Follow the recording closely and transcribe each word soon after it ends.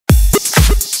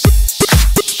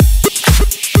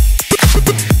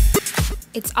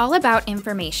It's all about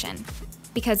information,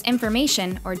 because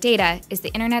information, or data, is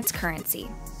the internet's currency.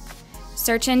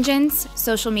 Search engines,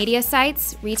 social media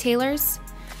sites, retailers,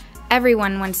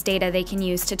 everyone wants data they can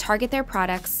use to target their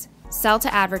products, sell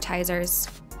to advertisers,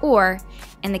 or,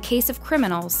 in the case of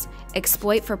criminals,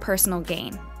 exploit for personal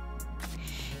gain.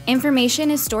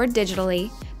 Information is stored digitally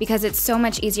because it's so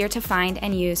much easier to find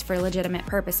and use for legitimate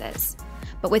purposes.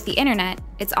 But with the internet,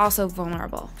 it's also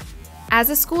vulnerable. As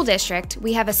a school district,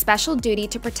 we have a special duty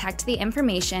to protect the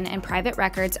information and private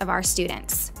records of our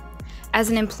students. As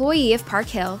an employee of Park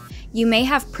Hill, you may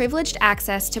have privileged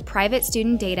access to private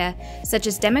student data such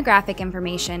as demographic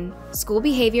information, school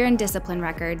behavior and discipline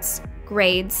records,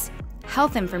 grades,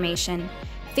 health information,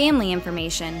 family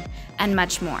information, and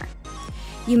much more.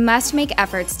 You must make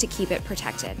efforts to keep it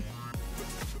protected.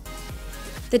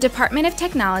 The Department of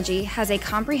Technology has a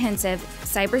comprehensive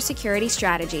cybersecurity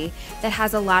strategy that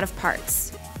has a lot of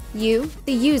parts. You,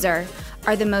 the user,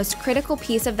 are the most critical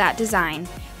piece of that design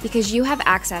because you have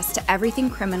access to everything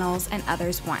criminals and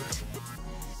others want.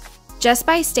 Just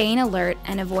by staying alert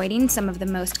and avoiding some of the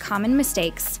most common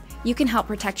mistakes, you can help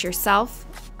protect yourself,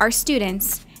 our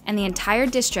students, and the entire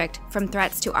district from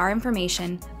threats to our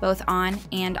information both on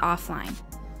and offline.